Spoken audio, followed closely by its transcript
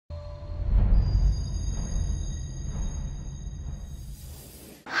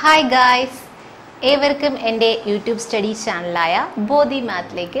Hi guys, ഏവർക്കും എൻ്റെ YouTube study ചാനലായ ബോധി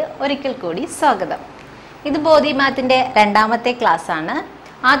മാത്തിലേക്ക് ഒരിക്കൽ കൂടി സ്വാഗതം. ഇത് ബോധി മാത്തിൻ്റെ രണ്ടാമത്തെ ക്ലാസ് ആണ്.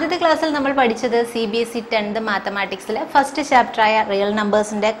 ആദ്യത്തെ ക്ലാസ്സിൽ നമ്മൾ പഠിച്ചത് CBSE 10th മാത്തമാറ്റിക്സിലെ first ചാപ്റ്ററായ real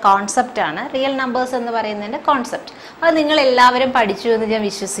നമ്പേഴ്സിൻ്റെ concept ആണ്. റിയൽ നമ്പേഴ്സ് എന്ന് പറയുന്നതിൻ്റെ കോൺസെപ്റ്റ് അത് നിങ്ങൾ എല്ലാവരും പഠിച്ചു എന്ന് ഞാൻ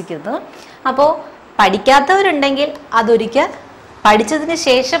വിശ്വസിക്കുന്നു. അപ്പോൾ പഠിക്കാത്തവരുണ്ടെങ്കിൽ അതൊരിക്കൽ പഠിച്ചതിന്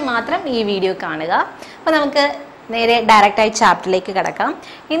ശേഷം മാത്രം ഈ വീഡിയോ കാണുക. അപ്പോൾ നമുക്ക് നേരെ ഡയറക്റ്റായി ചാപ്റ്ററിലേക്ക് കിടക്കാം.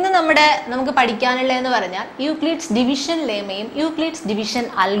 ഇന്ന് നമുക്ക് പഠിക്കാനുള്ളതെന്ന് പറഞ്ഞാൽ യൂക്ലിഡ്സ് ഡിവിഷൻ ലേമയും യൂക്ലിഡ്സ് ഡിവിഷൻ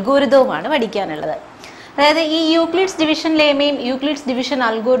അൽഗോരിതവുമാണ് പഠിക്കാനുള്ളത്. അതായത് ഈ യൂക്ലിഡ്സ് ഡിവിഷൻ ലേമയും യൂക്ലിഡ്സ് ഡിവിഷൻ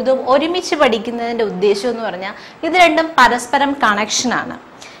അൽഗോരിതവും ഒരുമിച്ച് പഠിക്കുന്നതിൻ്റെ ഉദ്ദേശം എന്ന് പറഞ്ഞാൽ ഇത് രണ്ടും പരസ്പരം കണക്ഷനാണ്.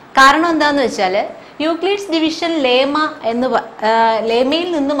 കാരണം എന്താണെന്ന് വെച്ചാൽ യൂക്ലിഡ്സ് ഡിവിഷൻ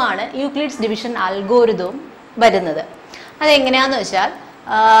ലേമയിൽ നിന്നുമാണ് യൂക്ലിഡ്സ് ഡിവിഷൻ അൽഗോരിതവും വരുന്നത്. അതെങ്ങനെയാണെന്ന് വെച്ചാൽ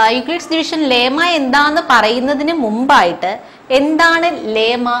യൂക്ലിഡ്സ് ഡിവിഷൻ ലേമ എന്താന്ന് പറയുന്നതിന് മുമ്പായിട്ട് എന്താണ്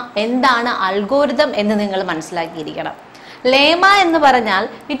ലേമ, എന്താണ് അൽഗോരിതം എന്ന് നിങ്ങൾ മനസ്സിലാക്കിയിരിക്കണം. ലേമ എന്ന് പറഞ്ഞാൽ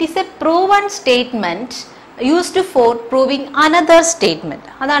it is A proven statement used for proving another statement.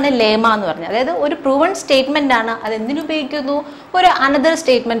 അതാണ് ലേമ എന്ന് പറഞ്ഞാൽ. അതായത് ഒരു പ്രൂവൺ സ്റ്റേറ്റ്മെന്റ് ആണ്. അത് എന്തിനുപയോഗിക്കുന്നു? ഒരു അനദർ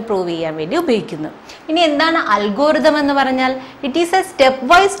സ്റ്റേറ്റ്മെന്റ് പ്രൂവ് ചെയ്യാൻ വേണ്ടി ഉപയോഗിക്കുന്നു. ഇനി എന്താണ് അൽഗോരിതം എന്ന് പറഞ്ഞാൽ it is A step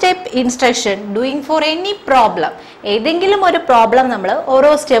by step instruction doing for any problem. ഏതെങ്കിലും ഒരു പ്രോബ്ലം നമ്മൾ ഓരോ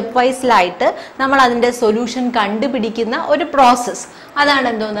സ്റ്റെപ്പ് വൈസിലായിട്ട് നമ്മൾ അതിൻ്റെ സൊല്യൂഷൻ കണ്ടുപിടിക്കുന്ന ഒരു പ്രോസസ്സ്. അതാണ്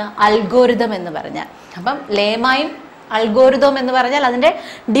എന്തോന്ന് അൽഗോരിതം എന്ന് പറഞ്ഞാൽ. അപ്പം ലേമയും അൽഗോരിതം എന്ന് പറഞ്ഞാൽ അതിൻ്റെ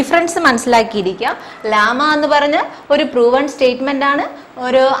ഡിഫറൻസ് മനസ്സിലാക്കിയിരിക്കുക. ലാമ എന്ന് പറഞ്ഞാൽ ഒരു പ്രൂവൺ സ്റ്റേറ്റ്മെന്റ് ആണ്.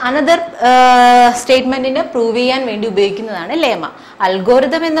 ഒരു അനദർ സ്റ്റേറ്റ്മെന്റിനെ പ്രൂവ് ചെയ്യാൻ വേണ്ടി ഉപയോഗിക്കുന്നതാണ് ലേമ.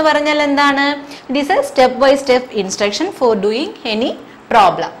 അൽഗോരിതം എന്ന് പറഞ്ഞാൽ എന്താണ്? It is A step by step instruction four doing any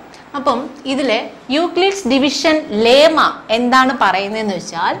problem. അപ്പം ഇതിലെ യൂക്ലിഡ്സ് ഡിവിഷൻ ലേമ എന്താണ് പറയുന്നതെന്ന്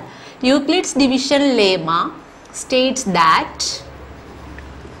വെച്ചാൽ യൂക്ലിഡ്സ് ഡിവിഷൻ ലേമ സ്റ്റേറ്റ്സ് ദാറ്റ്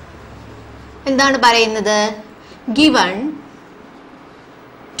എന്താണ് പറയുന്നത്? Given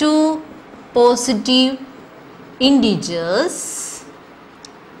two positive integers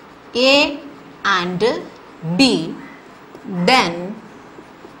a and b, then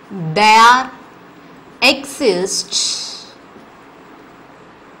there exist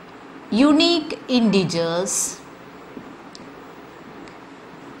unique integers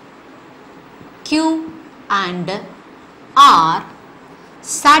q and r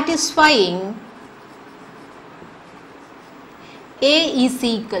satisfying A is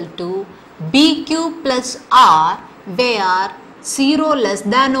equal to BQ plus R where 0 less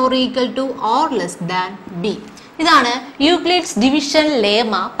than or equal to or less than B. ഇതാണ് Euclid's division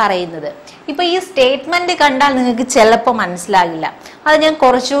ലേമ പറയുന്നത്. ഇപ്പോൾ ഈ statement കണ്ടാൽ നിങ്ങൾക്ക് ചിലപ്പോൾ മനസ്സിലാകില്ല. അത് ഞാൻ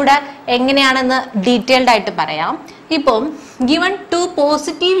കുറച്ചുകൂടെ എങ്ങനെയാണെന്ന് ഡീറ്റെയിൽഡ് ആയിട്ട് പറയാം. ഇപ്പം given to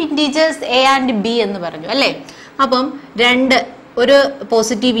positive integers A and B എന്ന് പറഞ്ഞു അല്ലേ. അപ്പം ഒരു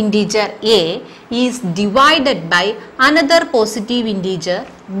positive integer A is divided by another positive integer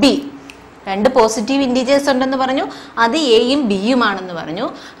B. രണ്ട് പോസിറ്റീവ് ഇൻറ്റീജേഴ്സ് ഉണ്ടെന്ന് പറഞ്ഞു. അത് എയും ബിയുമാണെന്ന് പറഞ്ഞു.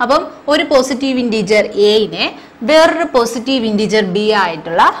 അപ്പം ഒരു പോസിറ്റീവ് ഇൻറ്റീജർ എയിനെ വേറൊരു പോസിറ്റീവ് ഇൻറ്റീജർ ബി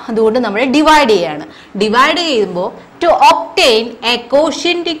ആയിട്ടുള്ള അതുകൊണ്ട് നമ്മൾ ഡിവൈഡ് ചെയ്യാണ്. ഡിവൈഡ് ചെയ്യുമ്പോൾ to obtain A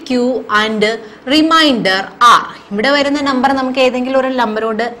quotient Q and reminder R. ഇവിടെ വരുന്ന നമ്പർ നമുക്ക് ഏതെങ്കിലും ഒരു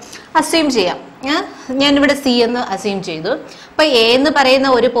നമ്പറോട് അസ്യൂം ചെയ്യാം. ഞാനിവിടെ സി എന്ന് അസ്യൂം ചെയ്തു. അപ്പൊ എ എന്ന് പറയുന്ന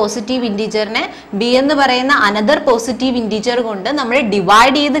ഒരു പോസിറ്റീവ് ഇൻറ്റീജറിനെ ബി എന്ന് പറയുന്ന അനദർ പോസിറ്റീവ് ഇൻറ്റീജർ കൊണ്ട് നമ്മൾ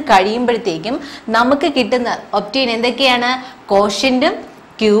ഡിവൈഡ് ചെയ്ത് കഴിയുമ്പോഴത്തേക്കും നമുക്ക് കിട്ടുന്ന ഒബ്റ്റെയിൻ എന്തൊക്കെയാണ്? കോഷ്യന്റും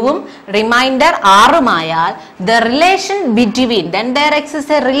ക്യൂവും reminder ആറുമായാൽ the relation between then there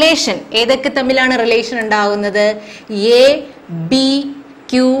exist A relation. ഏതൊക്കെ തമ്മിലാണ് റിലേഷൻ ഉണ്ടാകുന്നത്? എ ബി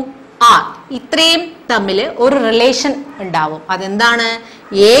ക്യൂ ആർ ഇത്രയും തമ്മിൽ ഒരു റിലേഷൻ ഉണ്ടാവും. അതെന്താണ്?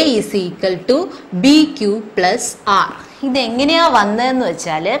 A is equal to B Q plus R. ഇതെങ്ങനെയാ വന്നതെന്ന്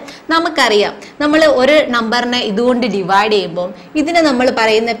വെച്ചാൽ നമുക്കറിയാം, നമ്മൾ ഒരു നമ്പറിനെ ഇതുകൊണ്ട് ഡിവൈഡ് ചെയ്യുമ്പോൾ ഇതിനെ നമ്മൾ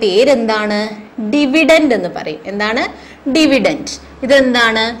പറയുന്ന പേരെന്താണ്? ഡിവിഡൻഡ് എന്ന് പറയും. എന്താണ്? ഡിവിഡൻഡ്.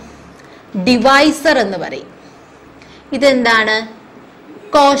 ഇതെന്താണ്? ഡിവൈസർ എന്ന് പറയും. ഇതെന്താണ്?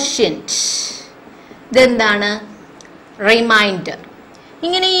 കോഷ്യന്റ്. ഇതെന്താണ്? റിമൈൻഡർ.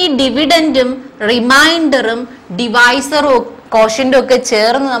 ഇങ്ങനെ ഈ ഡിവിഡൻഡും റിമൈൻഡറും ഡിവൈസറും കോഷ്യന്റും ഒക്കെ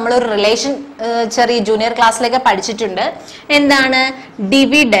ചേർന്ന് നമ്മളൊരു റിലേഷൻ ചെറിയ ജൂനിയർ ക്ലാസ്സിലൊക്കെ പഠിച്ചിട്ടുണ്ട്. എന്താണ്?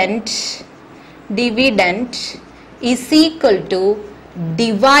 Dividend is equal to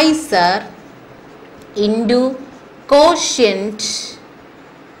divisor into quotient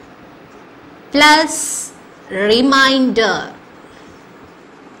plus reminder.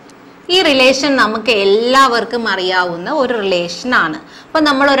 ഈ റിലേഷൻ നമുക്ക് എല്ലാവർക്കും അറിയാവുന്ന ഒരു റിലേഷൻ ആണ്. അപ്പൊ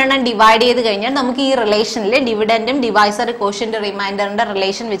നമ്മൾ ഒരെണ്ണം ഡിവൈഡ് ചെയ്ത് കഴിഞ്ഞാൽ നമുക്ക് ഈ റിലേഷനിൽ ഡിവിഡൻഡും ഡിവൈസർ കോഷ്യന്റ് റിമൈൻഡറിന്റെ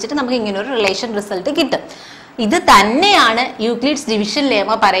റിലേഷൻ വെച്ചിട്ട് നമുക്ക് ഇങ്ങനെ ഒരു റിലേഷൻ റിസൾട്ട് കിട്ടും. ഇത് തന്നെയാണ് യൂക്ലിഡ്സ് ഡിവിഷൻ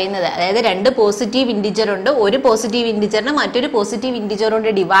ലെമ്മ പറയുന്നത്. അതായത് രണ്ട് പോസിറ്റീവ് ഇൻഡിജർ ഉണ്ട്, ഒരു പോസിറ്റീവ് ഇൻഡിജറിനെ മറ്റൊരു പോസിറ്റീവ് ഇൻഡിജർ കൊണ്ട്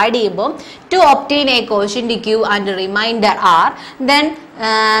ഡിവൈഡ് ചെയ്യുമ്പോൾ to obtain A quotient Q and reminder R, then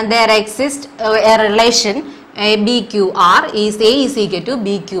there exists a relation BQR is A is equal to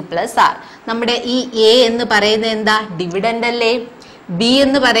BQ plus R. നമ്മുടെ ഈ A എന്ന് പറയുന്നത് എന്താ? ഡിവിഡൻഡ് അല്ലേ? B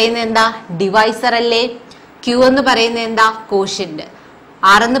എന്ന് പറയുന്നത് എന്താ? ഡിവൈസർ അല്ലേ? Q എന്ന് പറയുന്നത് എന്താ? കോഷ്യന്റ്.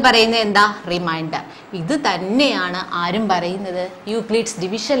 R എന്ന് പറയുന്നത് എന്താ? റിമൈൻഡർ. ഇത് തന്നെയാണ് ആരും പറയുന്നത്? യൂക്ലിഡ്സ്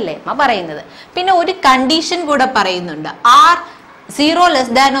ഡിവിഷൻ ലെമ്മ പറയുന്നത്. പിന്നെ ഒരു കണ്ടീഷൻ കൂടെ പറയുന്നുണ്ട്. R 0 less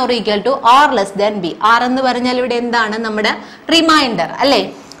than or equal to or less than B. R എന്ന് പറഞ്ഞാൽ ഇവിടെ എന്താണ്? നമ്മുടെ റിമൈൻഡർ അല്ലേ?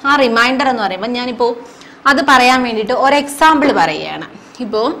 ആ റിമൈൻഡർ എന്ന് പറയുമ്പോൾ ഞാനിപ്പോൾ അത് പറയാൻ വേണ്ടിയിട്ട് ഒരു എക്സാമ്പിൾ പറയുകയാണ്.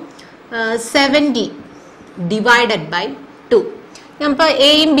 ഇപ്പോൾ 70 ഡിവൈഡഡ് ബൈ 2. ഞാനിപ്പോൾ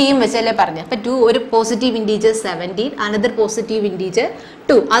എയും ബിയും വെച്ചല്ലേ പറഞ്ഞു. അപ്പോൾ 2 ഒരു positive integer 17, another positive integer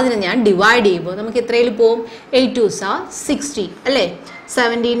 2. അതിനെ ഞാൻ ഡിവൈഡ് ചെയ്യുമ്പോൾ നമുക്ക് എത്രയിൽ പോവും? 8 2s are 16 അല്ലേ?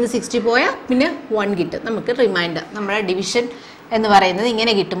 17 60 പോയാൽ പിന്നെ 1 കിട്ടും. നമുക്ക് റിമൈൻഡർ നമ്മുടെ ഡിവിഷൻ എന്ന് പറയുന്നത്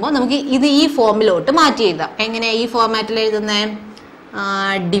ഇങ്ങനെ കിട്ടുമ്പോൾ നമുക്ക് ഇത് ഈ ഫോമിലോട്ട് മാറ്റി എഴുതാം. എങ്ങനെയാണ് ഈ ഫോർമാറ്റിൽ എഴുതുന്നത്?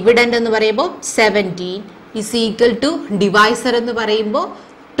 ഡിവിഡൻഡ് എന്ന് പറയുമ്പോൾ 17 ഇസ് ഈക്വൽ ടു ഡിവൈസർ എന്ന് പറയുമ്പോൾ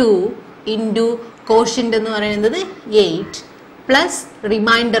 2 ഇൻറ്റു കോഷ്യൻ്റ് എന്ന് പറയുന്നത് 8 പ്ലസ്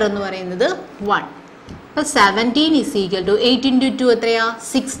റിമൈൻഡർ എന്ന് പറയുന്നത് 1. അപ്പോൾ 17 ഇസ് ഈക്വൽ ടു 8 ഇൻറ്റു 2 എത്രയാ?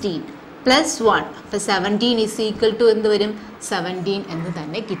 16 പ്ലസ് 1. അപ്പോൾ 17 ഇസ് ഈക്വൽ ടു എന്ത് വരും? 17 എന്ന്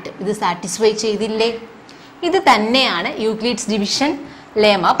തന്നെ കിട്ടും. ഇത് സാറ്റിസ്ഫൈ ചെയ്തില്ലേ? ഇത് തന്നെയാണ് യൂക്ലിഡ്സ് ഡിവിഷൻ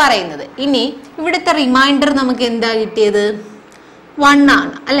ലെമ്മ പറയുന്നത്. ഇനി ഇവിടുത്തെ റിമൈൻഡർ നമുക്ക് എന്താ കിട്ടിയത്? 1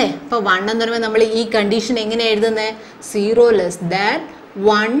 ആണ് അല്ലേ? അപ്പോൾ 1 എന്ന് പറയുമ്പോൾ നമ്മൾ ഈ കണ്ടീഷൻ എങ്ങനെ എഴുതുന്നത്? 0 less than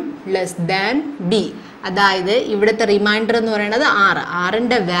 1 less than B. അതായത് ഇവിടുത്തെ റിമൈൻഡർ എന്ന് പറയുന്നത് 6.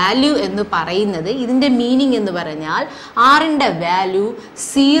 6ന്റെ വാല്യൂ എന്ന് പറയുന്നത്, ഇതിൻ്റെ മീനിങ് എന്ന് പറഞ്ഞാൽ 6ന്റെ വാല്യൂ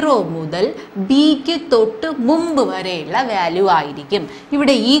 0 മുതൽ ബിക്ക് തൊട്ട് മുമ്പ് വരെയുള്ള വാല്യൂ ആയിരിക്കും.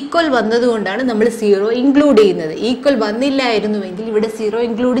 ഇവിടെ ഈക്വൽ വന്നതുകൊണ്ടാണ് നമ്മൾ 0 ഇൻക്ലൂഡ് ചെയ്യുന്നത്. ഈക്വൽ വന്നില്ലായിരുന്നുവെങ്കിൽ ഇവിടെ 0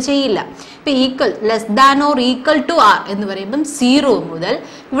 ഇൻക്ലൂഡ് ചെയ്യില്ല. ഇപ്പം equal less than or equal to R എന്ന് പറയുമ്പം 0 മുതൽ,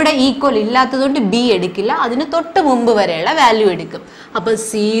 ഇവിടെ ഈക്വൽ ഇല്ലാത്തതുകൊണ്ട് ബി എടുക്കില്ല, അതിന് തൊട്ട് മുമ്പ് വരെയുള്ള വാല്യൂ എടുക്കും. അപ്പോൾ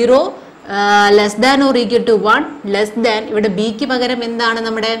 0 less than or equal to 1 less than, ഇവിടെ ബിക്ക് പകരം എന്താണ്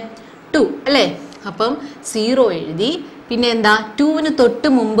നമ്മുടെ 2 അല്ലേ? അപ്പം 0 എഴുതി. പിന്നെ എന്താ? 2ന് തൊട്ട്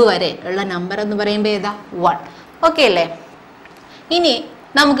മുമ്പ് വരെ ഉള്ള നമ്പർ എന്ന് പറയുമ്പോൾ ഏതാ? 1. ഓക്കെ അല്ലേ? ഇനി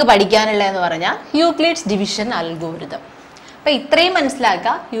നമുക്ക് പഠിക്കാനുള്ളതെന്ന് പറഞ്ഞാൽ യൂക്ലിഡ്സ് ഡിവിഷൻ അൽഗോരിതം. അപ്പം ഇത്രയും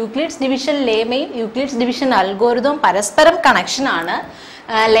മനസ്സിലാക്കുക. യൂക്ലിഡ്സ് ഡിവിഷൻ ലെമ്മയും യൂക്ലിഡ്സ് ഡിവിഷൻ അൽഗോരിതവും പരസ്പരം കണക്ഷനാണ്.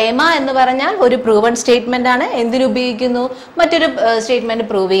 ലെമ്മ എന്ന് പറഞ്ഞാൽ ഒരു പ്രൂവൺ സ്റ്റേറ്റ്മെന്റ് ആണ്. എന്തിനു ഉപയോഗിക്കുന്നു? മറ്റൊരു സ്റ്റേറ്റ്മെന്റ്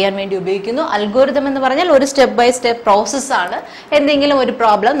പ്രൂവ് ചെയ്യാൻ വേണ്ടി ഉപയോഗിക്കുന്നു. അൽഗോരിതം എന്ന് പറഞ്ഞാൽ ഒരു സ്റ്റെപ്പ് ബൈ സ്റ്റെപ്പ് പ്രോസസ് ആണ്. എന്തെങ്കിലും ഒരു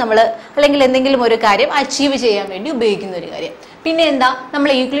പ്രോബ്ലം നമ്മൾ അല്ലെങ്കിൽ എന്തെങ്കിലും ഒരു കാര്യം അച്ചീവ് ചെയ്യാൻ വേണ്ടി ഉപയോഗിക്കുന്ന ഒരു കാര്യം. പിന്നെ എന്താ? നമ്മൾ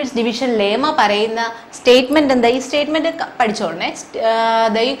യൂക്ലിഡ്സ് ഡിവിഷൻ ലെമ്മ പറയുന്ന സ്റ്റേറ്റ്മെന്റ് എന്താ? ഈ statement പഠിച്ചോളണേ.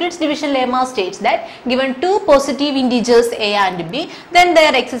 The Euclid's division lemma States that given two positive integers a and b, then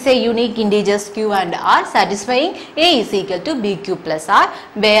there exists a unique integers q and r satisfying a is equal to bq plus r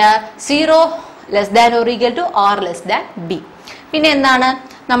where 0 less than or equal to r less than b. പിന്നെ എന്താണ്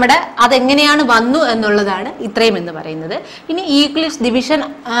നമ്മുടെ അതെങ്ങനെയാണ് വന്നു എന്നുള്ളതാണ് ഇത്രയും എന്ന് പറയുന്നത്. ഇനി യൂക്ലിഡ്സ് ഡിവിഷൻ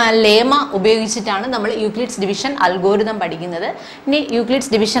ലെമ്മ ഉപയോഗിച്ചിട്ടാണ് നമ്മൾ യൂക്ലിഡ്സ് ഡിവിഷൻ അൽഗോരിതം പഠിക്കുന്നത്. ഇനി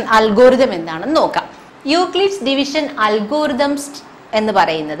യൂക്ലിഡ്സ് ഡിവിഷൻ അൽഗോരിതം എന്താണെന്ന് നോക്കാം. യൂക്ലിഡ്സ് ഡിവിഷൻ അൽഗോരിതം എന്ന്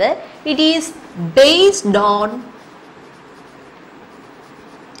പറയുന്നത് it is based on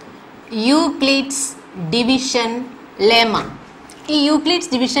Euclid's division lemma. ഈ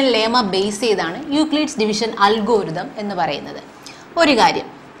യൂക്ലിഡ്സ് ഡിവിഷൻ ലെമ്മ ബേസ് ചെയ്താണ് യൂക്ലിഡ്സ് ഡിവിഷൻ അൽഗോരിതം എന്ന് പറയുന്നത്. ഒരു കാര്യം.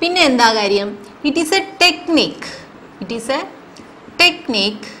 പിന്നെ എന്താ കാര്യം? It is A technique. It is A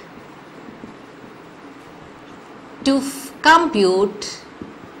technique to compute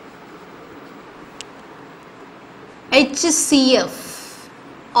HCF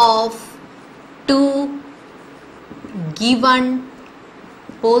of two given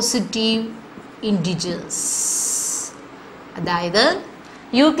positive integers. അതായത്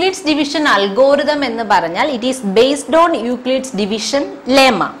യൂക്ലിഡ്സ് ഡിവിഷൻ അൽഗോരിതം എന്ന് പറഞ്ഞാൽ it is based on Euclid's division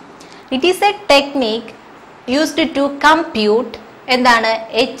lemma. It is A technique used to compute എന്താണ്?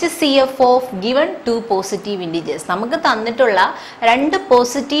 HCF of given to positive integers. നമുക്ക് തന്നിട്ടുള്ള 2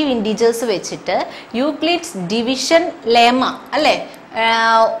 positive integers വെച്ചിട്ട് Euclid's division lemma അല്ലേ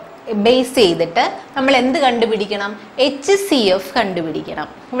base ചെയ്തിട്ട് നമ്മൾ എന്ത് കണ്ടുപിടിക്കണം? HCF കണ്ടുപിടിക്കണം.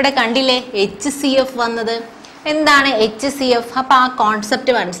 ഇവിടെ കണ്ടില്ലേ HCF വന്നത്? എന്താണ് HCF? അപ്പം ആ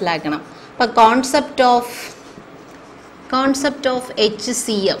കോൺസെപ്റ്റ് മനസ്സിലാക്കണം. അപ്പം കോൺസെപ്റ്റ് ഓഫ്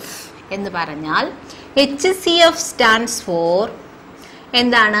HCF എന്ന് പറഞ്ഞാൽ HCF സ്റ്റാൻഡ്സ് ഫോർ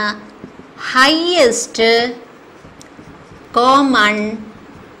എന്താണ്? Highest common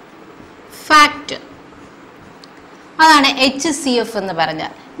factor. അതാണ് HCF എന്ന്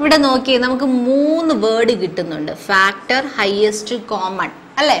പറഞ്ഞാൽ. ഇവിടെ നോക്കിയേ, നമുക്ക് 3 വേർഡ് കിട്ടുന്നുണ്ട്. ഫാക്ടർ, ഹയസ്റ്റ്, കോമൺ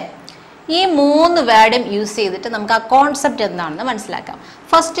അല്ലേ? ഈ 3 വേർഡും യൂസ് ചെയ്തിട്ട് നമുക്ക് ആ കോൺസെപ്റ്റ് എന്താണെന്ന് മനസ്സിലാക്കാം.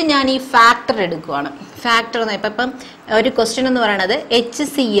 ഫസ്റ്റ് ഞാൻ ഈ ഫാക്ടർ എടുക്കുവാണ്. ഫാക്ടർ എന്ന് ഇപ്പം ഒരു ക്വസ്റ്റ്യൻ എന്ന് പറയുന്നത്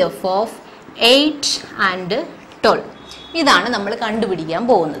HCF ഓഫ് 8 and 12 ഇതാണ് നമ്മൾ കണ്ടുപിടിക്കാൻ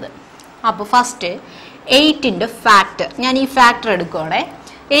പോകുന്നത്. അപ്പോൾ ഫസ്റ്റ് 8ന്റെ ഫാക്ടർ, ഞാൻ ഈ ഫാക്ടർ എടുക്കുവാണേ.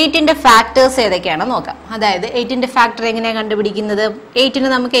 8ന്റെ ഫാക്ടേഴ്സ് ഏതൊക്കെയാണെന്ന് നോക്കാം. അതായത് 8ന്റെ ഫാക്ടർ എങ്ങനെയാണ് കണ്ടുപിടിക്കുന്നത്? 8നെ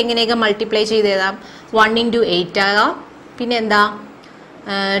നമുക്ക് എങ്ങനെയൊക്കെ മൾട്ടിപ്ലൈ ചെയ്ത് എഴുതാം? 1 into 8 ആകാം, പിന്നെ എന്താ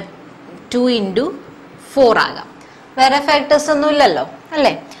 2 into 4 ആകാം. വേറെ ഫാക്ടേഴ്സ് ഒന്നും ഇല്ലല്ലോ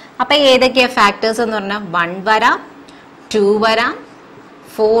അല്ലേ? അപ്പം ഏതൊക്കെയാണ് ഫാക്ടേഴ്സ് എന്ന് പറഞ്ഞാൽ 1 വരാം, 2 വരാം,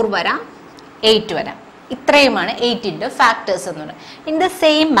 4 വരാം, 8 വരാം. ഇത്രയുമാണ് 8ന്റെ ഫാക്ടേഴ്സ് എന്ന് പറയുന്നത്. ഇൻ ദ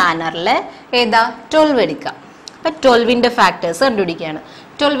സെയിം മാനറിൽ ഏതാ 12 എടുക്കാം. അപ്പം 12ന്റെ ഫാക്ടേഴ്സ് കണ്ടുപിടിക്കുകയാണ്.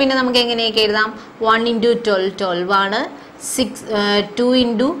 12നെ നമുക്ക് എങ്ങനെയൊക്കെ എഴുതാം? 1 into 12 12 ആണ്, 2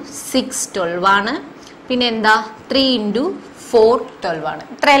 into 6 12 ആണ്, പിന്നെ എന്താ 3 into 4 12 ആണ്.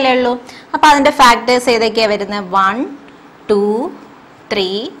 ഇത്രയല്ലേ ഉള്ളൂ. അപ്പം അതിൻ്റെ ഫാക്ടേഴ്സ് ഏതൊക്കെയാണ് വരുന്നത്? 1 2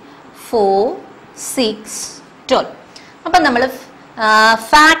 3 4 6 12. അപ്പം നമ്മൾ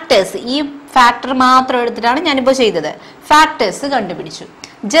ഫാക്ടേഴ്സ്, ഈ ഫാക്ടർ മാത്രം എടുത്തിട്ടാണ് ഞാനിപ്പോൾ ചെയ്തത്. ഫാക്ടേഴ്സ് കണ്ടുപിടിച്ചു.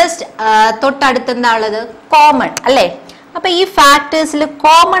 ജസ്റ്റ് തൊട്ടടുത്ത് എന്താ ഉള്ളത്? കോമൺ അല്ലേ? അപ്പം ഈ ഫാക്ടേഴ്സിൽ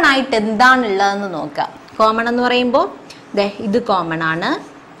കോമൺ ആയിട്ട് എന്താണുള്ളതെന്ന് നോക്കാം. കോമൺ എന്ന് പറയുമ്പോൾ ഇത് കോമൺ ആണ്,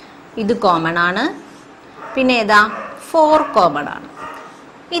 ഇത് കോമൺ ആണ്, പിന്നെ ഏതാ 4 കോമൺ ആണ്.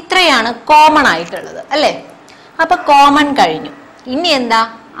 ഇത്രയാണ് കോമൺ ആയിട്ടുള്ളത് അല്ലേ? അപ്പം കോമൺ കഴിഞ്ഞു. ഇനി എന്താ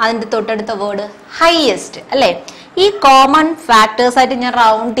അതിൻ്റെ തൊട്ടടുത്ത വേർഡ്? ഹയസ്റ്റ് അല്ലേ? ഈ കോമൺ ഫാക്ടേഴ്സ് ആയിട്ട് ഞാൻ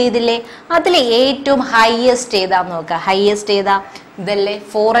റൗണ്ട് ചെയ്തില്ലേ, അതിൽ ഏറ്റവും ഹയസ്റ്റ് ഏതാന്ന് നോക്കുക. ഹയസ്റ്റ് ഏതാ? ഇതല്ലേ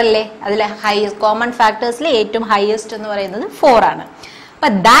 4 അല്ലേ? അതിലെ കോമൺ ഫാക്ടേഴ്സിൽ ഏറ്റവും ഹയസ്റ്റ് എന്ന് പറയുന്നത് 4 ആണ്.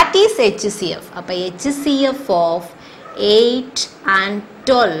 അപ്പം ദാറ്റ് ഈസ് HCF. അപ്പം HCF of 8 and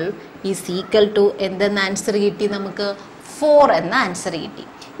 12 is equal to എന്തെന്ന് ആൻസർ കിട്ടി? നമുക്ക് 4 എന്ന ആൻസർ കിട്ടി.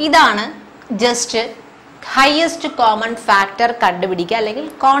 ഇതാണ് ജസ്റ്റ് ഹയസ്റ്റ് കോമൺ ഫാക്ടർ കണ്ടുപിടിക്കുക, അല്ലെങ്കിൽ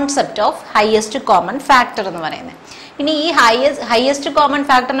concept of highest common factor എന്ന് പറയുന്നത്. ഇനി ഈ ഹയസ്റ്റ് കോമൺ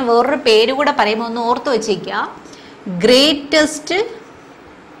ഫാക്ടറിന് വേറൊരു പേര് കൂടെ പറയുമ്പോൾ ഒന്ന് ഓർത്ത് വെച്ചേക്കുക. Greatest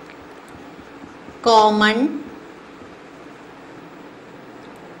common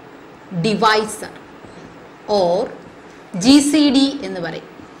divisor or GCD എന്ന് പറയും.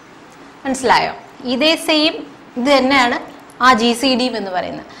 മനസ്സിലായോ? ഇതേ സെയിം ഇത് തന്നെയാണ് ആ GCD എന്ന്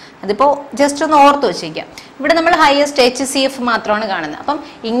പറയുന്നത്. അതിപ്പോൾ ജസ്റ്റ് ഒന്ന് ഓർത്ത് വെച്ചേക്കാം. ഇവിടെ നമ്മൾ ഹയസ്റ്റ് HCF മാത്രമാണ് കാണുന്നത്. അപ്പം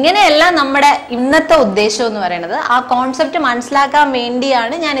ഇങ്ങനെയല്ല നമ്മുടെ ഇന്നത്തെ ഉദ്ദേശം എന്ന് പറയുന്നത്. ആ കോൺസെപ്റ്റ് മനസ്സിലാക്കാൻ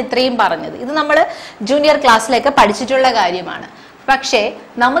വേണ്ടിയാണ് ഞാൻ ഇത്രയും പറഞ്ഞത്. ഇത് നമ്മൾ ജൂനിയർ ക്ലാസ്സിലൊക്കെ പഠിച്ചിട്ടുള്ള കാര്യമാണ്. പക്ഷേ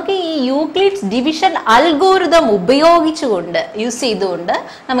നമുക്ക് ഈ യൂക്ലിഡ്സ് ഡിവിഷൻ അൽഗോരിതം ഉപയോഗിച്ചുകൊണ്ട് യൂസ് ചെയ്തുകൊണ്ട്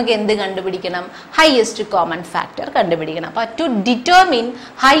നമുക്ക് എന്ത് കണ്ടുപിടിക്കണം? ഹയസ്റ്റ് കോമൺ ഫാക്ടർ കണ്ടുപിടിക്കണം. അപ്പോൾ to determine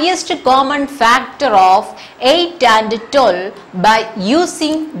highest common factor of 8 and 12 by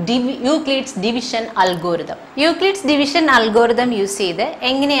using Euclid's division algorithm. Euclid's division algorithm use ചെയ്ത്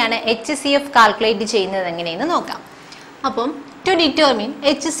എങ്ങനെയാണ് HCF കാൽക്കുലേറ്റ് ചെയ്യുന്നത് എങ്ങനെയെന്ന് നോക്കാം. അപ്പം to determine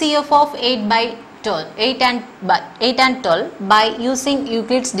HCF of 8 and 12 by using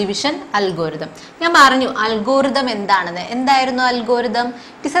Euclid's division algorithm. ഞാൻ പറഞ്ഞു അൽഗോരിതം എന്താണെന്ന്. എന്തായിരുന്നു algorithm?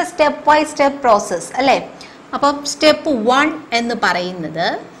 It is A step by step process അല്ലേ? അപ്പം സ്റ്റെപ്പ് 1 എന്ന് പറയുന്നത്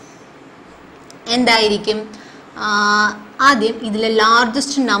എന്തായിരിക്കും? ആദ്യം ഇതിലെ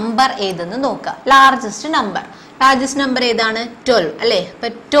ലാർജസ്റ്റ് നമ്പർ ഏതെന്ന് നോക്കുക. ലാർജസ്റ്റ് നമ്പർ ഏതാണ്? 12 അല്ലേ?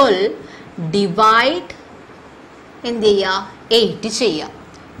 അപ്പം 12 ഡിവൈഡ് എന്ത് ചെയ്യുക? 8 ചെയ്യുക.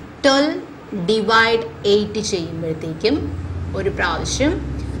 12 ഡിവൈഡ് 8 ചെയ്യുമ്പോഴത്തേക്കും ഒരു പ്രാവശ്യം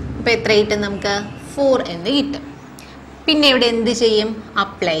അപ്പോൾ എത്ര കിട്ടും? നമുക്ക് 4 എന്ന് കിട്ടും. പിന്നെ ഇവിടെ എന്ത് ചെയ്യും?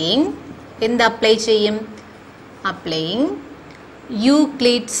 അപ്ലൈയിങ്. എന്ത് അപ്ലൈ ചെയ്യും? Applying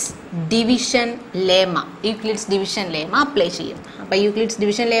Euclid's division lemma. Euclid's division lemma apply ചെയ്യും. അപ്പോൾ യൂക്ലിഡ്സ്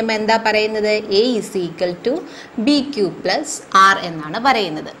ഡിവിഷൻ ലെമ്മ എന്താ പറയുന്നത്? A is equal to BQ plus R എന്നാണ്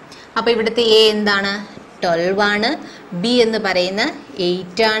പറയുന്നത്. അപ്പോൾ ഇവിടുത്തെ A എന്താണ്? 12 ആണ്. B എന്ന് പറയുന്ന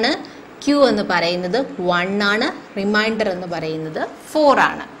 8 ആണ്. Q എന്ന് പറയുന്നത് 1 ആണ്. റിമൈൻഡർ എന്ന് പറയുന്നത് 4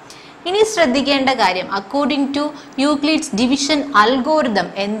 ആണ്. ഇനി ശ്രദ്ധിക്കേണ്ട കാര്യം, according to Euclid's division algorithm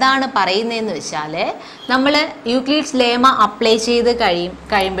എന്താണ് പറയുന്നതെന്ന് വെച്ചാൽ, നമ്മൾ യൂക്ലിഡ്സ് ലെമ്മ അപ്ലൈ ചെയ്ത്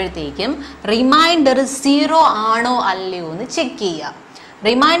കഴിയുമ്പോഴത്തേക്കും റിമൈൻഡർ 0 ആണോ അല്ലയോ എന്ന് ചെക്ക് ചെയ്യുക.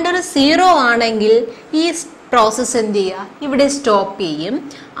 റിമൈൻഡർ 0 ആണെങ്കിൽ ഈ പ്രോസസ്സ് എന്ത് ചെയ്യുക? ഇവിടെ സ്റ്റോപ്പ് ചെയ്യും.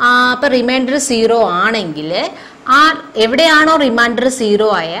 അപ്പോൾ റിമൈൻഡർ 0 ആണെങ്കിൽ എവിടെയാണോ റിമൈൻഡർ 0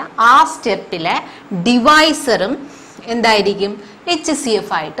 ആയ ആ സ്റ്റെപ്പിലെ ഡിവൈസറും എന്തായിരിക്കും? HCF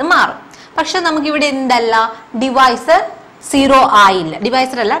ആയിട്ട് മാറും. പക്ഷെ നമുക്കിവിടെ എന്തല്ല? ഡിവൈസർ സീറോ ആയില്ല.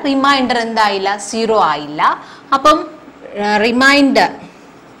 ഡിവൈസർ അല്ല, റിമൈൻഡർ എന്തായില്ല, സീറോ ആയില്ല. അപ്പം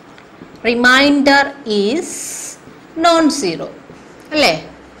റിമൈൻഡർ ഈസ് നോൺ സീറോ അല്ലേ?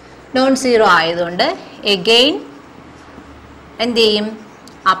 നോൺ സീറോ ആയതുകൊണ്ട് എഗെയിൻ എന്ത് ചെയ്യും,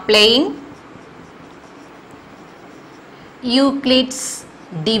 അപ്ലൈയിങ് യൂക്ലിഡ്സ്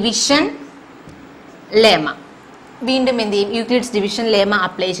ഡിവിഷൻ ലെമ. വീണ്ടും എന്ത് ചെയ്യും, യൂക്ലിഡ്സ് ഡിവിഷൻ ലെമ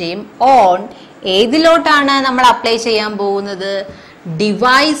അപ്ലൈ ചെയ്യും. ഓൺ ഏതിലോട്ടാണ് നമ്മൾ അപ്ലൈ ചെയ്യാൻ പോകുന്നത്,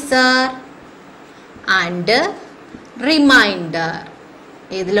 ഡിവൈസർ ആൻഡ് റിമൈൻഡർ.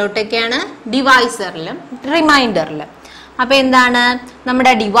 ഏതിലോട്ടൊക്കെയാണ്, ഡിവൈസറിലും റിമൈൻഡറിലും. അപ്പൊ എന്താണ്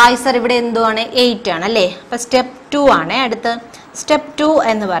നമ്മുടെ ഡിവൈസർ ഇവിടെ എന്തുവാണ്, 8 ആണ് അല്ലേ? അപ്പൊ സ്റ്റെപ്പ് 2 ആണ് അടുത്ത്. സ്റ്റെപ്പ് 2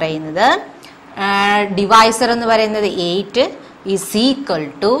 എന്ന് പറയുന്നത് ഡിവൈസർ എന്ന് പറയുന്നത് 8 ഈസ് ഈക്വൽ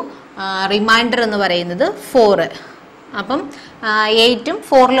ടു റിമൈൻഡർ എന്ന് പറയുന്നത് 4. അപ്പം 8ഉം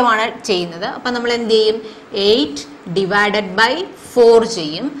 4ലുമാണ് ചെയ്യുന്നത്. അപ്പം നമ്മൾ എന്ത് ചെയ്യും, 8 ഡിവൈഡഡ് ബൈ 4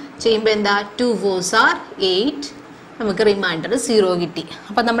 ചെയ്യുമ്പോൾ എന്താ, 2 4s are 8, നമുക്ക് റിമൈൻഡർ 0 കിട്ടി.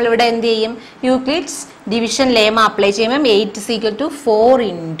 അപ്പം നമ്മളിവിടെ എന്ത് ചെയ്യും, യൂക്ലിഡ്സ് ഡിവിഷൻ ലെമ അപ്ലൈ ചെയ്യുമ്പോൾ 8 is equal to 4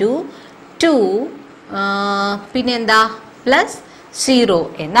 into 2 പിന്നെ എന്താ പ്ലസ് 0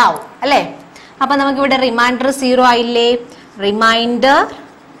 എന്നാവും അല്ലേ? അപ്പം നമുക്കിവിടെ റിമൈൻഡർ 0 ആയില്ലേ? Reminder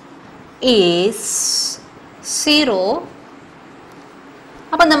is 0.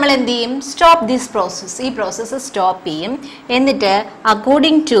 അപ്പം നമ്മൾ എന്ത് ചെയ്യും, സ്റ്റോപ്പ് ദിസ് പ്രോസസ്, ഈ പ്രോസസ്സ് സ്റ്റോപ്പ് ചെയ്യും. എന്നിട്ട്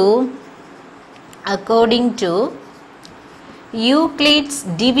according to Euclid's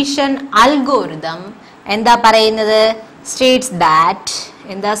division algorithm എന്താ പറയുന്നത്, states that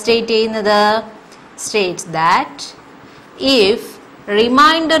if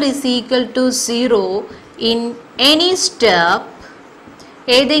remainder is equal to 0 in any step,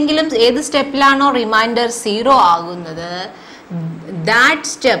 ഏതെങ്കിലും ഏത് സ്റ്റെപ്പിലാണോ റിമൈൻഡർ 0 ആകുന്നത്, ദാറ്റ്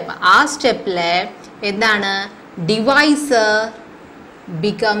സ്റ്റെപ്പ്, ആ സ്റ്റെപ്പിലെ എന്താണ്, ഡിവൈസർ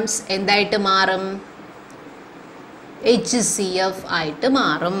ബിക്കംസ് എന്തായിട്ട് മാറും, HCF ആയിട്ട്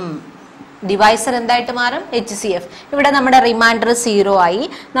മാറും. ഡിവൈസർ എന്തായിട്ട് മാറും, HCF. ഇവിടെ നമ്മുടെ റിമൈൻഡർ 0 ആയി,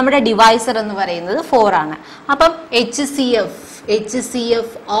 നമ്മുടെ ഡിവൈസർ എന്ന് പറയുന്നത് 4 ആണ്. അപ്പം HCF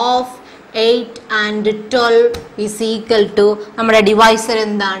of 8 and 12 is equal to നമ്മുടെ ഡിവൈസർ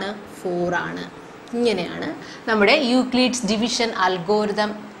എന്താണ്, 4 ആണ്. ഇങ്ങനെയാണ് നമ്മുടെ യൂക്ലിഡ്സ് ഡിവിഷൻ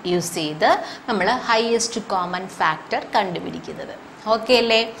അൽഗോരിതം യൂസ് ചെയ്ത് നമ്മൾ ഹയസ്റ്റ് കോമൺ ഫാക്ടർ കണ്ടുപിടിക്കുന്നത്. ഓക്കെ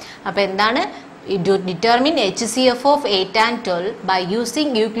അല്ലേ? അപ്പോൾ എന്താണ്, to determine HCF of 8 and 12 by using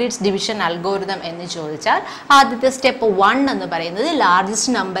Euclid's division algorithm എന്ന് ചോദിച്ചാൽ ആദ്യത്തെ സ്റ്റെപ്പ് 1 എന്ന് പറയുന്നത്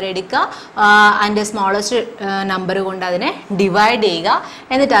ലാർജസ്റ്റ് നമ്പർ എടുക്കുക, അതിൻ്റെ സ്മോളസ്റ്റ് നമ്പർ കൊണ്ട് അതിനെ ഡിവൈഡ് ചെയ്യുക.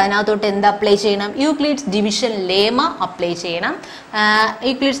 എന്നിട്ട് അതിനകത്തോട്ട് എന്ത് അപ്ലൈ ചെയ്യണം, യൂക്ലിഡ്സ് ഡിവിഷൻ ലെമ അപ്ലൈ ചെയ്യണം.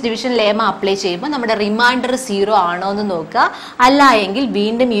 യൂക്ലിഡ്സ് ഡിവിഷൻ ലെമ അപ്ലൈ ചെയ്യുമ്പോൾ നമ്മുടെ റിമൈൻഡർ 0 ആണോ എന്ന് നോക്കുക. അല്ല എങ്കിൽ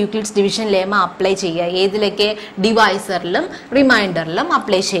വീണ്ടും യൂക്ലിഡ്സ് ഡിവിഷൻ ലെമ അപ്ലൈ ചെയ്യുക. ഏതിലൊക്കെ, ഡിവൈസറിലും റിമൈൻഡറിലും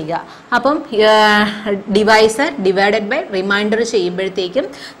അപ്ലൈ ചെയ്യുക. അപ്പം ഡിവൈസർ ഡിവൈഡഡ് ബൈ റിമൈൻഡർ ചെയ്യുമ്പോഴത്തേക്കും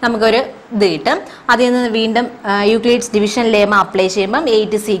നമുക്കൊരു ഇത് കിട്ടും. അതിൽ നിന്ന് വീണ്ടും യൂക്ലിഡ്സ് ഡിവിഷൻ ലെമ അപ്ലൈ ചെയ്യുമ്പം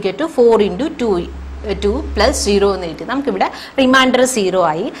 8 is equal to 4 into 2 plus 0 എന്ന് കിട്ടി. നമുക്കിവിടെ റിമൈൻഡർ 0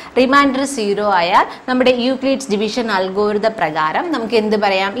 ആയി. റിമൈൻഡർ 0 ആയാൽ നമ്മുടെ യൂക്ലിഡ്സ് ഡിവിഷൻ അൽഗോരിത പ്രകാരം നമുക്ക് എന്ത്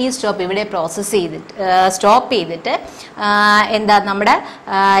പറയാം, ഈ സ്റ്റോപ്പ് ഇവിടെ പ്രോസസ്സ് ചെയ്തിട്ട് സ്റ്റോപ്പ് ചെയ്തിട്ട് എന്താ നമ്മുടെ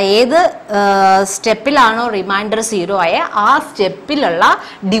ഏത് സ്റ്റെപ്പിലാണോ റിമൈൻഡർ 0 ആയ ആ സ്റ്റെപ്പിലുള്ള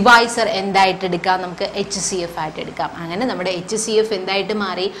ഡിവൈസർ എന്തായിട്ട് എടുക്കാം, നമുക്ക് HCF ആയിട്ട് എടുക്കാം. അങ്ങനെ നമ്മുടെ HCF എന്തായിട്ട്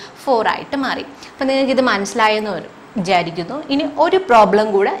മാറി, 4 ആയിട്ട് മാറി. അപ്പം നിങ്ങൾക്കിത് മനസ്സിലായെന്ന് വിചാരിക്കുന്നു. ഇനി ഒരു പ്രോബ്ലം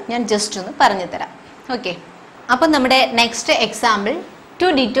കൂടെ ഞാൻ ജസ്റ്റ് ഒന്ന് പറഞ്ഞു തരാം. ഓക്കെ, അപ്പം നമ്മുടെ next example, to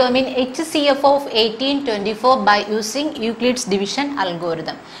determine HCF of 1824 by using Euclid's division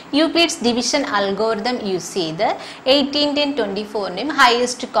algorithm. Euclid's division algorithm use ചെയ്ത് 18ന്റെയും 24ന്റെയും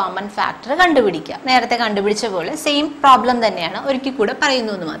ഹയസ്റ്റ് കോമൺ ഫാക്ടർ കണ്ടുപിടിക്കുക. നേരത്തെ കണ്ടുപിടിച്ച പോലെ സെയിം പ്രോബ്ലം തന്നെയാണ്, ഒരിക്കൽ കൂടെ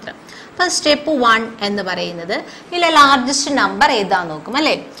പറയുന്നു എന്ന് മാത്രം. അപ്പം സ്റ്റെപ്പ് 1 എന്ന് പറയുന്നത് ഇതിലെ ലാർജസ്റ്റ് നമ്പർ ഏതാന്ന് നോക്കും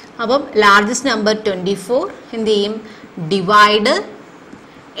അല്ലേ? അപ്പം ലാർജസ്റ്റ് നമ്പർ 24 എന്ത് ചെയ്യും, ഡിവൈഡ്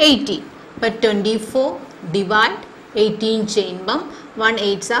 18. അപ്പം 24 ഡിവൈഡ് 18 ചെയ്യുമ്പം 1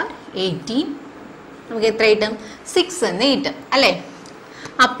 8s are 18, നമുക്ക് എത്ര കിട്ടും, 6 എന്ന് കിട്ടും അല്ലേ?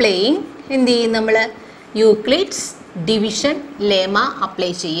 അപ്ലൈയിങ് എന്ത് ചെയ്യും, നമ്മൾ യൂക്ലിഡ്സ് ഡിവിഷൻ ലെമ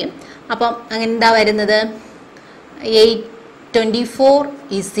അപ്ലൈ ചെയ്യും. അപ്പം അങ്ങനെ എന്താ വരുന്നത്, 24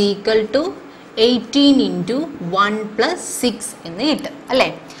 is equal to 18 into 1 plus 6 എന്ന് കിട്ടും അല്ലേ?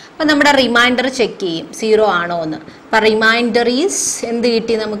 അപ്പം നമ്മുടെ റിമൈൻഡർ ചെക്ക് ചെയ്യും 0 ആണോ എന്ന്. അപ്പം റിമൈൻഡർ ഈസ് എന്ത്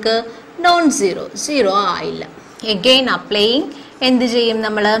കിട്ടി നമുക്ക്, നോൺ 0 ആയില്ല. എഗെയിൻ അപ്ലൈയിങ് എന്ത് ചെയ്യും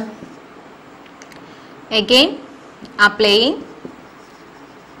നമ്മൾ, again applying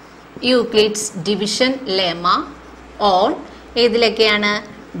Euclid's division lemma on ഏതിലൊക്കെയാണ്,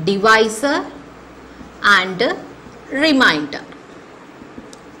 divisor and reminder.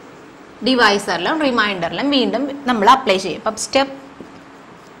 ഡിവൈസറിലും റിമൈൻഡറിലും വീണ്ടും നമ്മൾ അപ്ലൈ ചെയ്യും. അപ്പം സ്റ്റെപ്പ്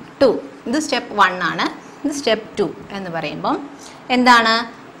 2, ഇത് സ്റ്റെപ്പ് 1 ആണ്, ഇത് സ്റ്റെപ്പ് 2 എന്ന് പറയുമ്പം എന്താണ്,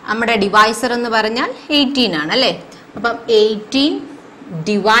 നമ്മുടെ ഡിവൈസർ എന്ന് പറഞ്ഞാൽ 18 ആണ് അല്ലേ. അപ്പം 18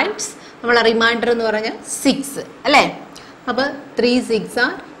 ഡിവൈഡ്സ് നമ്മളെ റിമൈൻഡർ എന്ന് പറഞ്ഞാൽ 6 അല്ലേ. അപ്പോൾ 3 6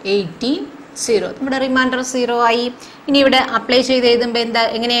 are 18, 0. നമ്മുടെ റിമൈൻഡർ 0 ആയി. ഇനി ഇവിടെ അപ്ലൈ ചെയ്ത് എഴുതുമ്പോൾ എന്താ,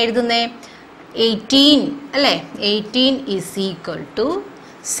 എങ്ങനെ എഴുതുന്നേ, 18 അല്ലേ. 18 is equal to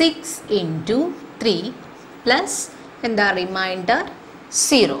 6 into 3 plus എന്താ റിമൈൻഡർ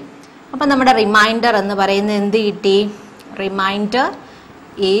 0. അപ്പം നമ്മുടെ റിമൈൻഡർ എന്ന് പറയുന്നത് എന്ത് കിട്ടി, റിമൈൻഡർ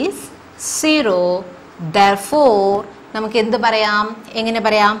ഈസ് 0. therefore നമുക്ക് എന്ത് പറയാം, എങ്ങനെ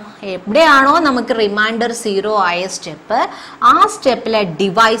പറയാം, എവിടെയാണോ നമുക്ക് റിമൈൻഡർ 0 ആയ സ്റ്റെപ്പ്, ആ സ്റ്റെപ്പിലെ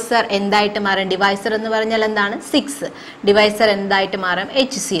ഡിവൈസർ എന്തായിട്ട് മാറും, ഡിവൈസർ എന്ന് പറഞ്ഞാൽ എന്താണ്, 6. ഡിവൈസർ എന്തായിട്ട് മാറും,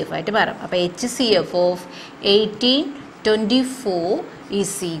 HCF ആയിട്ട് മാറും. അപ്പോൾ HCF of 18 24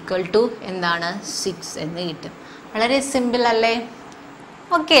 is equal to എന്താണ്, 6 എന്ന് കിട്ടും. വളരെ സിമ്പിൾ അല്ലേ,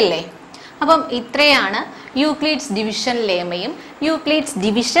 ഓക്കെ അല്ലേ. അപ്പം ഇത്രയാണ് യൂക്ലിഡ്സ് ഡിവിഷൻ ലേമയും യൂക്ലിഡ്സ്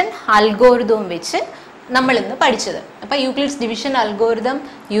ഡിവിഷൻ അൽഗോരിതവും വെച്ച് നമ്മൾ ഇന്ന് പഠിച്ചത്. അപ്പോൾ യൂക്ലിഡ്സ് ഡിവിഷൻ അൽഗോരിതം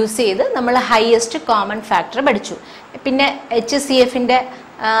യൂസ് ചെയ്ത് നമ്മൾ ഹയസ്റ്റ് കോമൺ ഫാക്ടർ പഠിച്ചു. പിന്നെ HCFന്റെ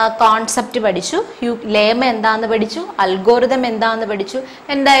കോൺസെപ്റ്റ് പഠിച്ചു, ലേമ എന്താന്ന് പഠിച്ചു, അൽഗോരിതം എന്താന്ന് പഠിച്ചു.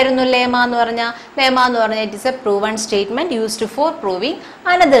 എന്തായിരുന്നു ലേമ എന്ന് പറഞ്ഞാൽ, ലേമ എന്ന് പറഞ്ഞാൽ it is A proven statement used for proving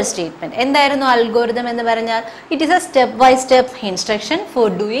another statement. എന്തായിരുന്നു അൽഗോരിതം എന്ന് പറഞ്ഞാൽ, it is A step by step instruction four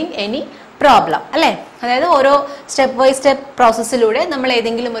doing any problem അല്ലേ. അതായത് ഓരോ സ്റ്റെപ്പ് ബൈ സ്റ്റെപ്പ് പ്രോസസ്സിലൂടെ നമ്മൾ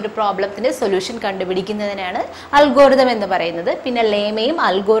ഏതെങ്കിലും ഒരു പ്രോബ്ലത്തിന്റെ സൊല്യൂഷൻ കണ്ടുപിടിക്കുന്നതിനാണ് അൽഗോരിതം എന്ന് പറയുന്നത്. പിന്നെ ലേമയും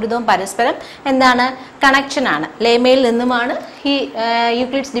അൽഗോരിതവും പരസ്പരം എന്താണ്, കണക്ഷൻ ആണ്. ലേമയിൽ നിന്നുമാണ് ഈ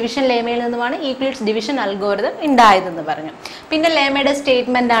യൂക്ലിഡ്സ് ഡിവിഷൻ ലേമയിൽ നിന്നുമാണ് യൂക്ലിഡ്സ് ഡിവിഷൻ അൽഗോരിതം ഉണ്ടായതെന്ന് പറഞ്ഞു. പിന്നെ ലേമയുടെ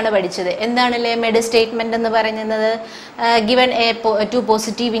സ്റ്റേറ്റ്മെന്റ് ആണ് പഠിച്ചത്. എന്താണ് ലേമയുടെ സ്റ്റേറ്റ്മെന്റ് എന്ന് പറയുന്നത്, given two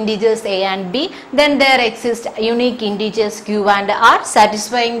positive integers a and b, then there exist unique integers q and r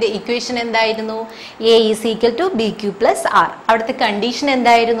satisfying the equation എന്തായിരുന്നു, a is equal to bq plus r. അവിടുത്തെ കണ്ടീഷൻ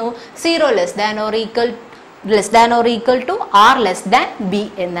എന്തായിരുന്നു, 0 less than or equal to r less than b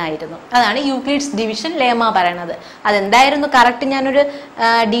എന്നായിരുന്നു. അതാണ് Euclid's division ലേമ പറയണത്. അതെന്തായിരുന്നു correct, ഞാനൊരു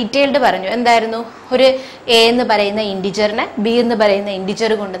detailed പറഞ്ഞു. എന്തായിരുന്നു, ഒരു a എന്ന് പറയുന്ന ഇൻഡിജറിനെ b എന്ന് പറയുന്ന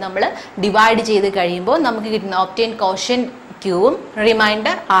ഇൻഡിജർ കൊണ്ട് നമ്മൾ ഡിവൈഡ് ചെയ്ത് കഴിയുമ്പോൾ നമുക്ക് കിട്ടുന്ന ഒബ്റ്റെയിൻ കോഷ്യന്റ് ക്യൂവും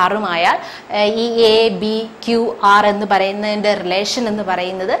റിമൈൻഡർ ആറും ആയാൽ ഈ എ ബി ക്യു ആർ എന്ന് പറയുന്നതിൻ്റെ റിലേഷൻ എന്ന്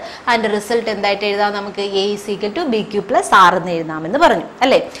പറയുന്നത് അതിൻ്റെ റിസൾട്ട് എന്തായിട്ട് എഴുതാം, നമുക്ക് A is equal to B Q plus R എന്ന് എഴുതാമെന്ന് പറഞ്ഞു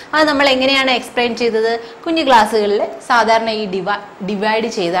അല്ലേ. അത് നമ്മൾ എങ്ങനെയാണ് എക്സ്പ്ലെയിൻ ചെയ്തത്, കുഞ്ഞു ക്ലാസ്സുകളിൽ സാധാരണ ഈ ഡിവൈഡ്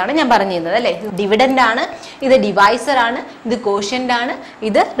ചെയ്താണ് ഞാൻ പറഞ്ഞു തരുന്നത് അല്ലേ. ഡിവിഡൻ്റ് ആണ്, ഇത് ഡിവൈസർ ആണ്, ഇത് കോഷ്യൻ്റ് ആണ്,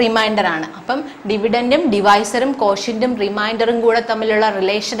 ഇത് റിമൈൻഡർ ആണ്. അപ്പം ഡിവിഡൻറ്റും ഡിവൈസറും കോഷ്യൻറ്റും റിമൈൻഡറും കൂടെ തമ്മിലുള്ള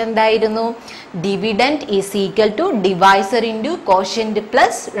റിലേഷൻ എന്തായിരുന്നു, dividend is equal to divisor into quotient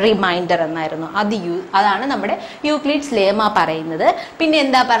plus reminder എന്നായിരുന്നു. അതാണ് നമ്മുടെ യൂക്ലിഡ്സ് ലേമ പറയുന്നത്. പിന്നെ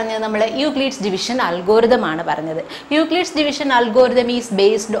എന്താ പറഞ്ഞത്, നമ്മൾ യൂക്ലിഡ്സ് ഡിവിഷൻ അൽഗോരിതം ആണ് പറഞ്ഞത്. Euclid's division algorithm is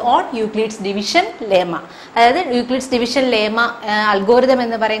based on Euclid's division ലേമ. അതായത് യൂക്ലിഡ്സ് ഡിവിഷൻ ലേമ അൽഗോരിതം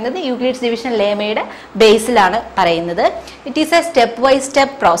എന്ന് പറയുന്നത് യൂക്ലിഡ്സ് ഡിവിഷൻ ലേമയുടെ ബേസിലാണ് പറയുന്നത്. It is A step by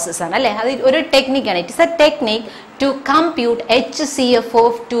step process ആണ് അല്ലേ. അത് ഒരു ടെക്നിക്കാണ്. It is A technique to compute HCF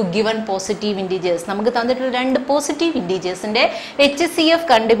of two given positive integers. നമുക്ക് തന്നിട്ടുള്ള രണ്ട് പോസിറ്റീവ് ഇൻറ്റീജേഴ്സിന്റെ HCF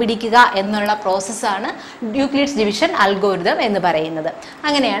കണ്ടുപിടിക്കുക എന്നുള്ള പ്രോസസ്സാണ് യൂക്ലിഡ്സ് ഡിവിഷൻ അൽഗോരിതം എന്ന് പറയുന്നത്.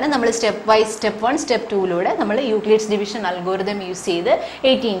 അങ്ങനെയാണ് നമ്മൾ സ്റ്റെപ്പ് ബൈ സ്റ്റെപ്പ് 1 സ്റ്റെപ്പ് 2 നമ്മൾ യൂക്ലിഡ്സ് ഡിവിഷൻ അൽഗോരിതം യൂസ് ചെയ്ത്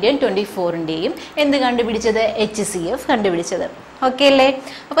 18ന്റെയും 24ന്റെയും എന്ത് കണ്ടുപിടിച്ചത്, HCF കണ്ടുപിടിച്ചത്. ഓക്കെ അല്ലേ.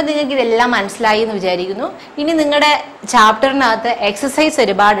 അപ്പം നിങ്ങൾക്ക് ഇതെല്ലാം മനസ്സിലായി എന്ന് വിചാരിക്കുന്നു. ഇനി നിങ്ങളുടെ ചാപ്റ്ററിനകത്ത് എക്സസൈസ്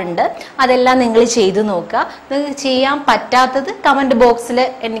ഒരുപാടുണ്ട്, അതെല്ലാം നിങ്ങൾ ചെയ്തു നോക്കുക. നിങ്ങൾക്ക് ചെയ്യാൻ പറ്റാത്തത് കമൻറ്റ് ബോക്സിൽ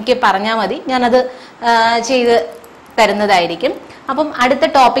എനിക്ക് പറഞ്ഞാൽ മതി, ഞാനത് ചെയ്ത് തരുന്നതായിരിക്കും. അപ്പം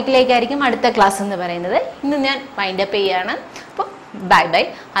അടുത്ത ടോപ്പിക്കിലേക്കായിരിക്കും അടുത്ത ക്ലാസ് എന്ന് പറയുന്നത്. ഇന്ന് ഞാൻ വൈൻഡപ്പ് ചെയ്യാണ്. അപ്പം ബൈ ബൈ.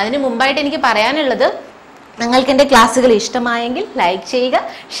 അതിന് മുമ്പായിട്ട് എനിക്ക് പറയാനുള്ളത്, നിങ്ങൾക്ക് എൻ്റെ ക്ലാസ്സുകൾ ഇഷ്ടമായെങ്കിൽ ലൈക്ക് ചെയ്യുക,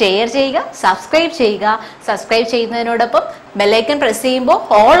 ഷെയർ ചെയ്യുക, സബ്സ്ക്രൈബ് ചെയ്യുക. സബ്സ്ക്രൈബ് ചെയ്യുന്നതിനോടൊപ്പം ബെല്ലൈക്കൺ പ്രസ് ചെയ്യുമ്പോൾ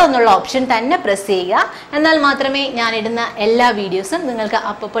ഓൾ എന്നുള്ള ഓപ്ഷൻ തന്നെ പ്രസ് ചെയ്യുക. എന്നാൽ മാത്രമേ ഞാനിടുന്ന എല്ലാ വീഡിയോസും നിങ്ങൾക്ക്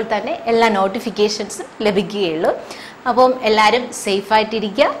അപ്പോൾ തന്നെ എല്ലാ നോട്ടിഫിക്കേഷൻസും ലഭിക്കുകയുള്ളൂ. അപ്പം എല്ലാവരും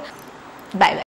സേഫായിട്ടിരിക്കുക. Bye bye.